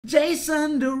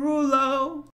Jason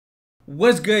Derulo.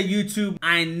 What's good, YouTube?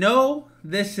 I know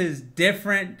this is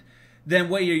different than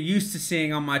what you're used to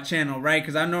seeing on my channel, right?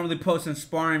 Because I normally post some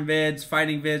sparring vids,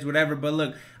 fighting vids, whatever. But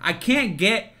look, I can't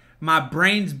get my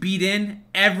brains beat in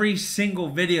every single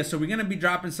video. So we're going to be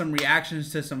dropping some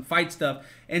reactions to some fight stuff.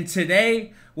 And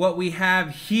today, what we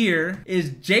have here is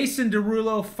Jason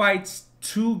Derulo fights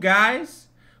two guys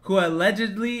who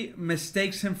allegedly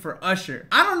mistakes him for Usher.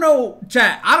 I don't know,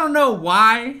 chat. I don't know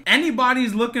why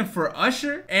anybody's looking for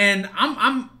Usher, and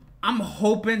I'm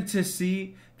hoping to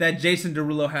see that Jason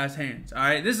Derulo has hands. All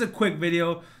right, this is a quick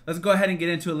video. Let's go ahead and get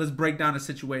into it. Let's break down the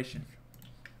situation.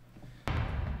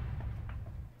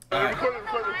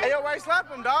 Hey, yo, why you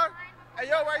slap him, dog? Hey,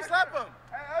 yo, why you slap him?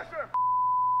 Hey, Usher.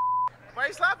 Why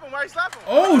you slap him? Why you slap him?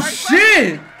 Oh,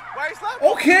 shit. Why you slap him?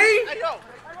 Okay. Hey, yo.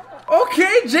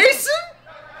 Okay, Jason.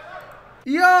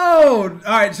 Yo. All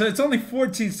right, so it's only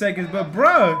 14 seconds, but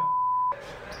bruh.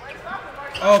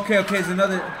 Okay, it's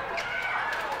another.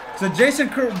 So Jason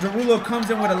Derulo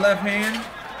comes in with a left hand.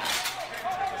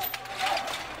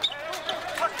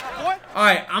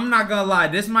 Alright, I'm not gonna lie.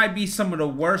 This might be some of the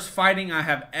worst fighting I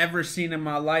have ever seen in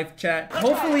my life, chat.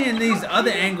 Hopefully in these other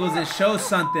angles it shows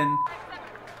something.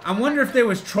 I wonder if they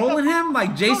was trolling him.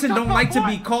 Like Jason don't like to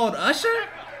be called Usher?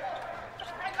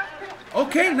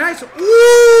 Okay, nice.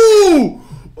 Ooh!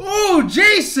 Ooh,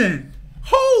 Jason!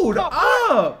 Hold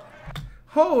up!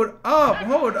 Hold up,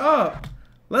 hold up.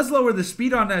 Let's lower the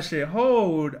speed on that shit.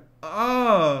 Hold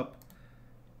up.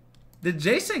 Did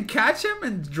Jason catch him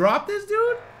and drop this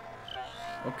dude?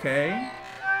 Okay.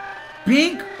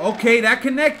 Bink. Okay, that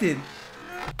connected.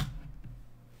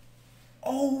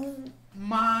 Oh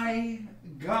my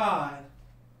God.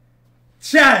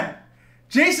 Chat.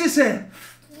 Jason said,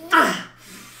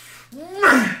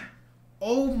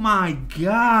 oh my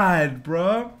God,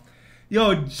 bro.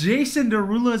 Yo, Jason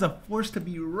Derulo is a force to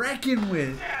be reckoned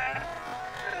with.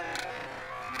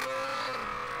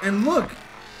 And look,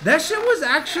 that shit was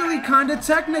actually kind of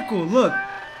technical. Look,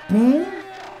 boom,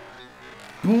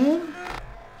 boom,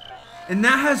 and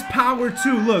that has power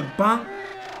too. Look, bonk,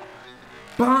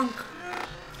 bonk.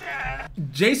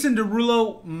 Jason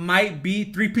Derulo might be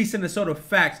three-piece in the soda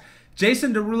facts.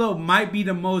 Jason Derulo might be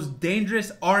the most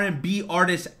dangerous R&B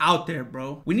artist out there,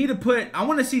 bro. We need to put, I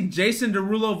want to see Jason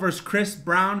Derulo versus Chris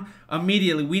Brown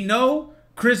immediately. We know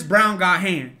Chris Brown got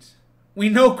hands. We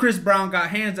know Chris Brown got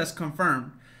hands, that's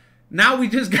confirmed. Now we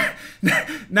just got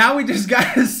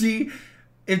to see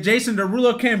if Jason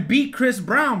Derulo can beat Chris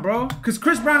Brown, bro. Because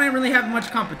Chris Brown ain't really having much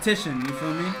competition, you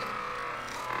feel me?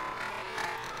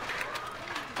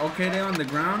 Okay, they on the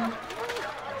ground.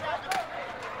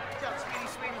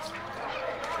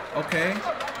 Okay.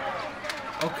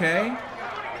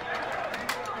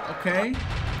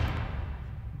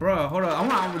 Bro, hold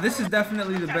on. This is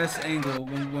definitely the best angle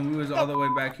when we was all the way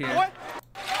back here.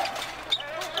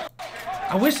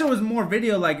 I wish there was more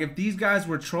video, like if these guys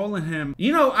were trolling him.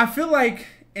 You know, I feel like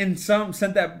in some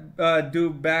sent that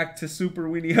dude back to Super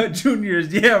Weenie Hut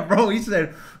Juniors. Yeah, bro, he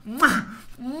said, mwah,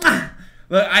 mwah.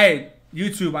 Look,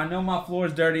 YouTube, I know my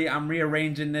floor's dirty. I'm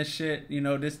rearranging this shit. You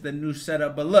know, this is the new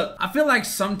setup. But look, I feel like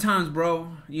sometimes,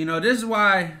 bro, you know, this is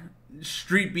why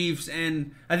street beefs,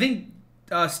 and I think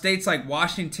states like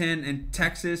Washington and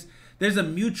Texas, there's a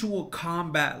mutual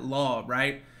combat law,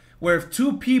 right? Where if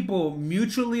two people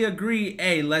mutually agree,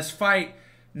 hey, let's fight,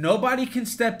 nobody can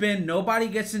step in, nobody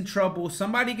gets in trouble,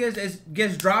 somebody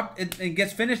gets dropped and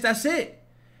gets finished, that's it.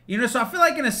 You know, so I feel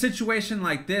like in a situation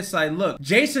like this, like, look,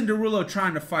 Jason Derulo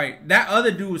trying to fight. That other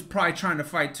dude was probably trying to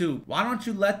fight too. Why don't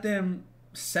you let them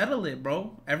settle it,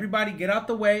 bro? Everybody get out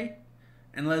the way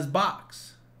and let's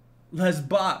box. Let's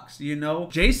box, you know?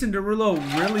 Jason Derulo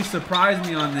really surprised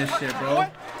me on this shit, bro.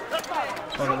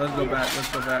 Hold on, let's go back.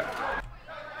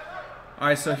 All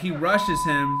right, so he rushes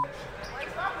him.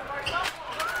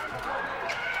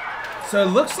 So it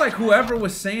looks like whoever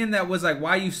was saying that was like,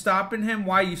 why you stopping him?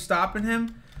 Why you stopping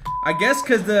him? I guess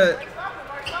because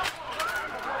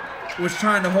was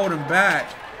trying to hold him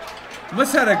back.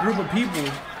 Must have had a group of people.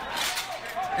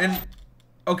 And,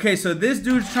 okay, so this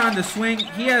dude's trying to swing.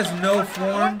 He has no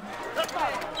form.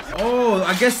 Oh,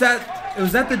 I guess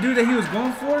was that the dude that he was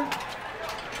going for?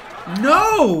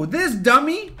 No, this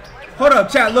dummy. Hold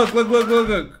up, chat. Look.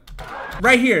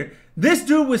 Right here. This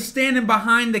dude was standing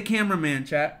behind the cameraman,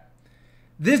 chat.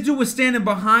 This dude was standing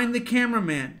behind the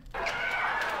cameraman.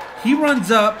 He runs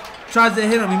up, tries to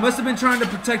hit him. He must have been trying to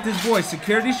protect his boy.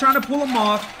 Security's trying to pull him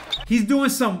off. He's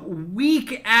doing some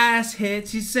weak-ass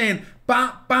hits. He's saying,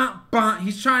 bop, bop, bop.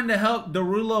 He's trying to help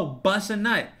Derulo bust a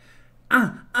nut.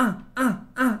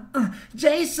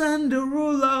 Jason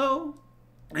Derulo.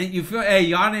 And you feel, hey,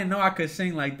 y'all didn't know I could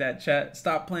sing like that, chat.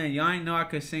 Stop playing. Y'all ain't know I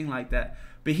could sing like that.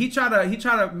 But he tried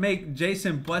to make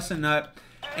Jason bust a nut,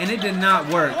 and it did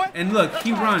not work. And look,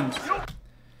 he runs.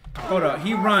 Hold up,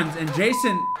 he runs, and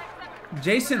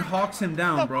Jason hawks him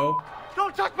down, bro.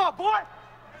 Don't touch my boy.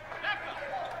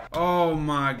 Oh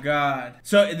my God.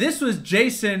 So this was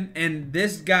Jason and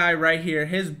this guy right here,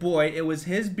 his boy. It was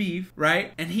his beef,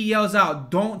 right? And he yells out,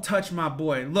 "Don't touch my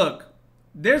boy." Look,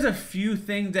 there's a few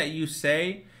things that you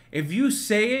say. If you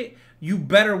say it, you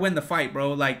better win the fight,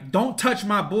 bro. Like, don't touch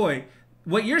my boy.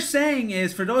 What you're saying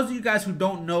is, for those of you guys who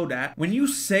don't know that, when you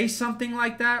say something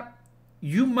like that,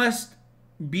 you must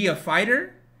be a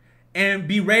fighter and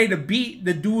be ready to beat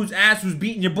the dude's ass who's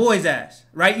beating your boy's ass,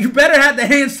 right? You better have the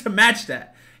hands to match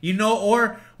that, you know?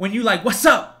 Or when you like, "What's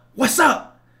up? What's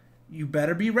up?" You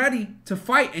better be ready to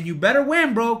fight, and you better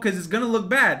win, bro, because it's going to look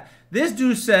bad. This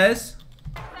dude says,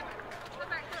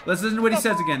 let's listen to what he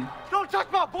says again. Don't touch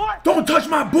my boy. "Don't touch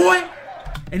my boy."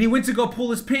 And he went to go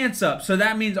pull his pants up. So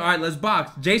that means, all right, let's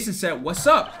box. Jason said, "What's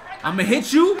up? I'm going to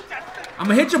hit you. I'm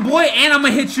going to hit your boy, and I'm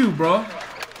going to hit you, bro."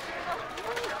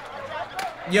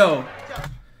 Yo.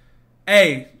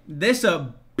 Hey, this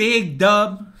a big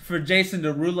dub for Jason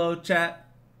Derulo, chat.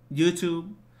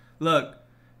 YouTube. Look,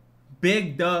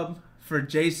 big dub for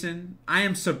Jason. I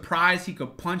am surprised he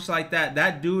could punch like that.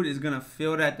 That dude is going to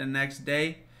feel that the next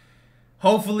day.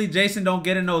 Hopefully, Jason don't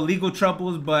get in no legal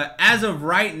troubles. But as of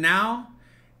right now,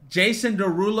 Jason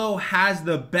Derulo has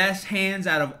the best hands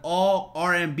out of all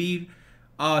R&B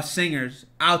singers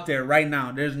out there right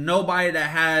now. There's nobody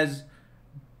that has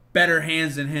better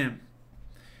hands than him.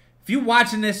 If you're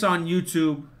watching this on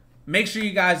YouTube, make sure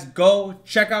you guys go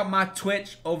check out my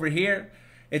Twitch over here.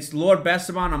 It's Lord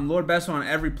Bestaban. I'm Lord Bestaban on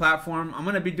every platform. I'm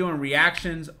going to be doing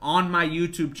reactions on my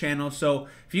YouTube channel. So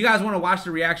if you guys want to watch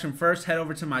the reaction first, head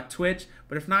over to my Twitch.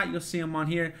 But if not, you'll see them on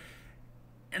here.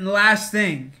 And last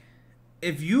thing,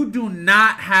 if you do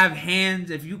not have hands,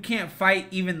 if you can't fight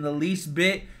even the least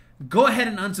bit, go ahead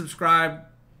and unsubscribe.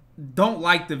 Don't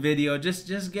like the video.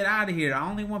 Just get out of here. I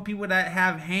only want people that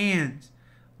have hands.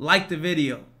 Like the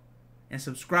video and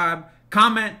subscribe.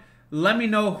 Comment. Let me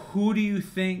know, who do you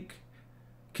think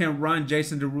can run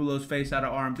Jason Derulo's face out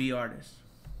of R&B artists.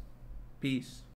 Peace.